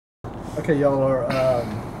Okay, y'all are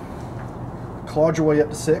clawed your way up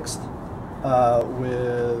to sixth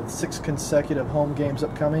with 6 consecutive home games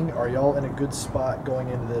upcoming. Are y'all in a good spot going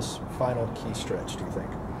into this final key stretch, do you think?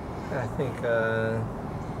 I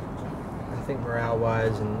think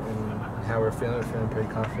morale-wise and how we're feeling pretty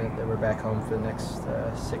confident that we're back home for the next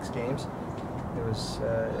 6 games. It was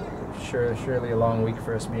surely a long week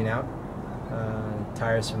for us being out.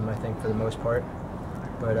 Tiresome, I think, for the most part.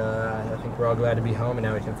 But I think we're all glad to be home, and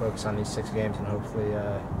now we can focus on these 6 games, and hopefully,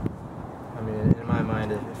 in my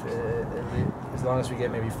mind, as long as we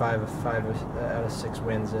get maybe 5 out of 6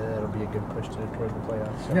 wins, that'll be a good push towards the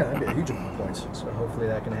playoffs. So, yeah, that'd be a huge amount of points. So hopefully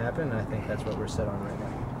that can happen, and I think that's what we're set on right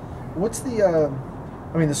now. What's the,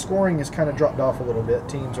 the scoring has kind of dropped off a little bit.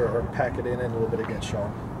 Teams are packing in a little bit against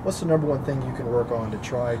y'all. What's the number one thing you can work on to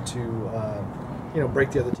try to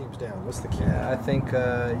break the other teams down? What's the key? Yeah, I think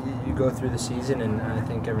you go through the season, and I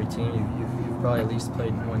think every team you've probably at least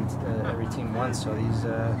played every team once. So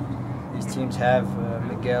these teams have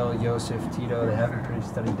Miguel, Josef, Tito. They have them pretty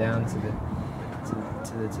studied down to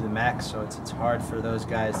the max. So it's hard for those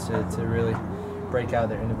guys to really break out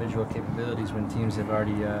their individual capabilities when teams have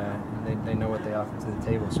already they know what they offer to the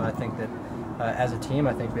table. So I think that as a team,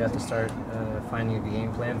 I think we have to start finding a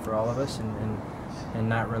game plan for all of us and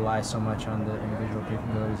not rely so much on the individual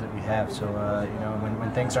capabilities that we have. So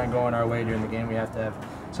when things aren't going our way during the game, we have to have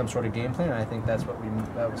some sort of game plan. And I think that was what we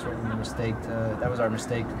mistaked. That was our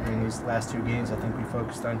mistake in these last 2 games. I think we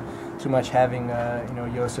focused on too much having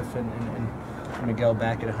Josef and Miguel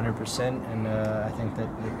back at 100%, and I think that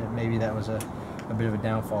maybe that was a bit of a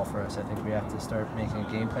downfall for us. I think we have to start making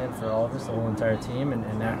a game plan for all of us, the whole entire team,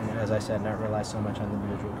 and not, as I said, not rely so much on the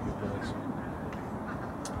individual capabilities.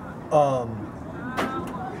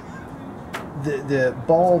 The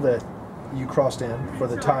ball that you crossed in for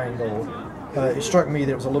the tying goal, it struck me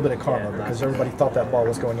that it was a little bit of karma because everybody thought that ball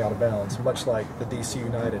was going out of bounds, much like the DC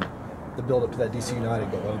United, the build-up to that DC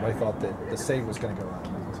United goal. Everybody thought that the save was going to go out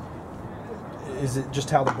of bounds. Is it just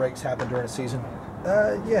how the breaks happen during a season?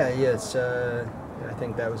 Yes. I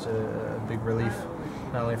think that was a big relief,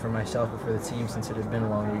 not only for myself but for the team, since it had been a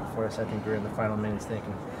long week for us. I think we were in the final minutes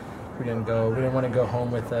thinking we didn't want to go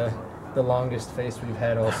home with the longest face we've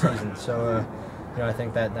had all season. So I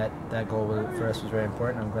think that goal for us was very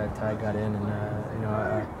important. I'm glad Ty got in, and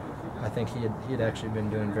I think he had actually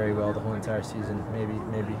been doing very well the whole entire season. Maybe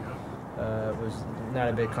was not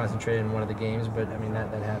a bit concentrated in one of the games, but I mean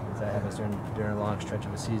that happens. That happens during a long stretch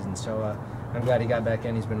of a season. So I'm glad he got back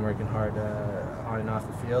in. He's been working hard on and off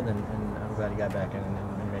the field, and I'm glad he got back in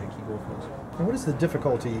and made a key goal for us. And what is the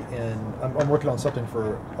difficulty in? I'm working on something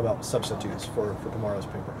about substitutes for tomorrow's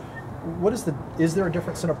paper. Is there a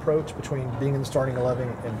difference in approach between being in the starting 11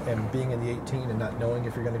 and being in the 18 and not knowing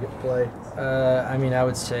if you're going to get to play? I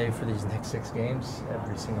would say for these next 6 games,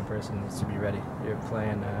 every single person needs to be ready. You're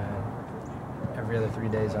playing every other 3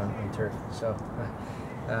 days on turf, so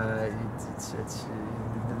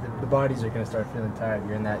the bodies are going to start feeling tired.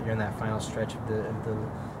 You're in that final stretch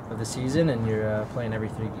of the season, and you're playing every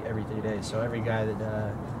three days. So every guy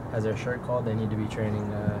that has their shirt called, they need to be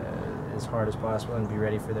training as hard as possible and be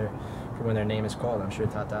ready for when their name is called. I'm sure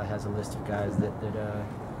Tata has a list of guys that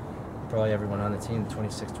probably everyone on the team,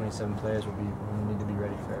 26, 27 players, will need to be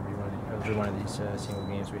ready for every one of these single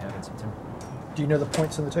games we have in September. Do you know the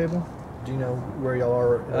points on the table? Do you know where y'all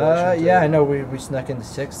are? I know we snuck into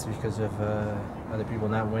 6th because of other people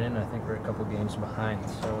not winning. I think we're a couple games behind,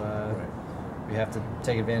 so we have to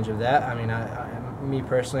take advantage of that. I mean, me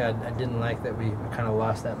personally, I didn't like that we kind of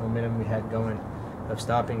lost that momentum we had going of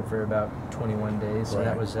stopping for about 21 days. So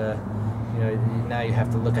that was, now you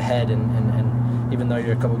have to look ahead, and even though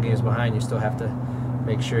you're a couple games behind, you still have to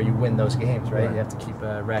make sure you win those games, right? You have to keep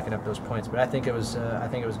racking up those points. But I think it was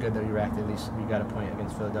good that we racked at least. We got a point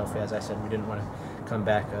against Philadelphia. As I said, we didn't want to come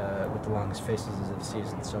back with the longest faces of the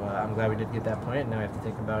season. So I'm glad we did get that point. And now we have to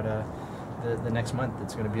think about the next month.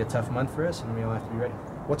 It's going to be a tough month for us, and we all have to be ready.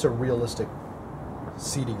 What's a realistic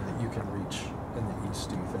seeding that you can reach in the East,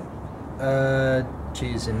 do you think?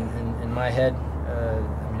 In my head,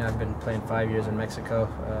 I've been playing 5 years in Mexico.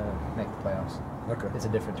 Make the playoffs. Okay. It's a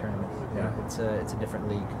different tournament. It's a different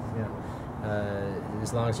league.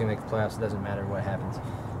 As long as you make the playoffs, it doesn't matter what happens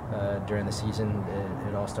during the season.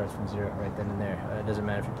 It all starts from 0 right then and there. It doesn't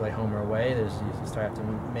matter if you play home or away. You start to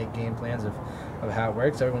make game plans of how it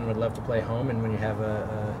works. Everyone would love to play home, and when you have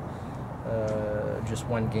just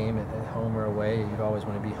one game at home or away, you'd always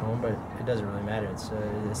want to be home, but it doesn't really matter. It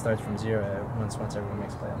starts from 0 once everyone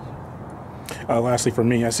makes playoffs. Lastly, for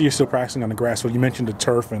me, I see you're still practicing on the grass. So you mentioned the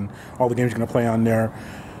turf and all the games you're going to play on there.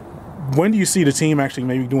 When do you see the team actually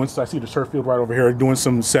maybe doing? I see the turf field right over here, doing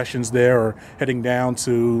some sessions there, or heading down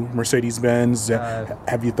to Mercedes-Benz.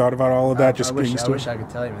 Have you thought about all of that? I wish I could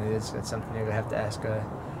tell you. Man. It's something you're gonna have to ask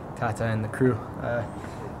Tata and the crew.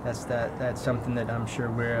 That's something that I'm sure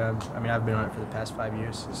we're. I've been on it for the past 5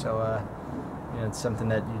 years, so it's something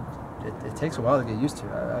that it takes a while to get used to.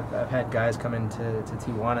 I've had guys come into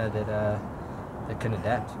Tijuana that couldn't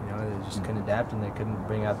adapt. They just couldn't adapt, and they couldn't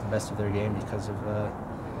bring out the best of their game because of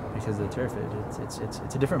the turf.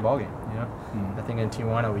 It's a different ballgame. I think in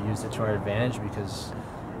Tijuana we used it to our advantage because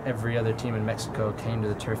every other team in Mexico came to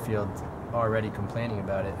the turf field already complaining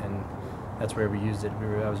about it, and that's where we used it.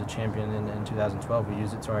 I was a champion in 2012. We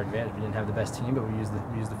used it to our advantage. We didn't have the best team, but we used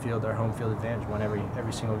the field, our home field advantage. Won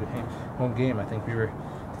every single home game. I think we were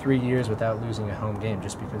 3 years without losing a home game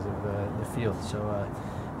just because of the field. So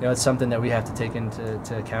it's something that we have to take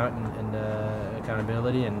into account and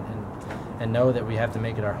accountability and know that we have to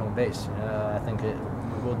make it our home base. I think it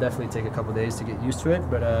will definitely take a couple days to get used to it,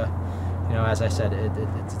 but as I said,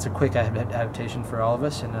 it's a quick adaptation for all of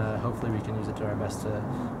us, and hopefully we can use it to our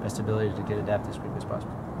best ability to get adapted as quickly as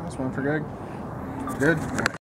possible. That's one for Greg. Good.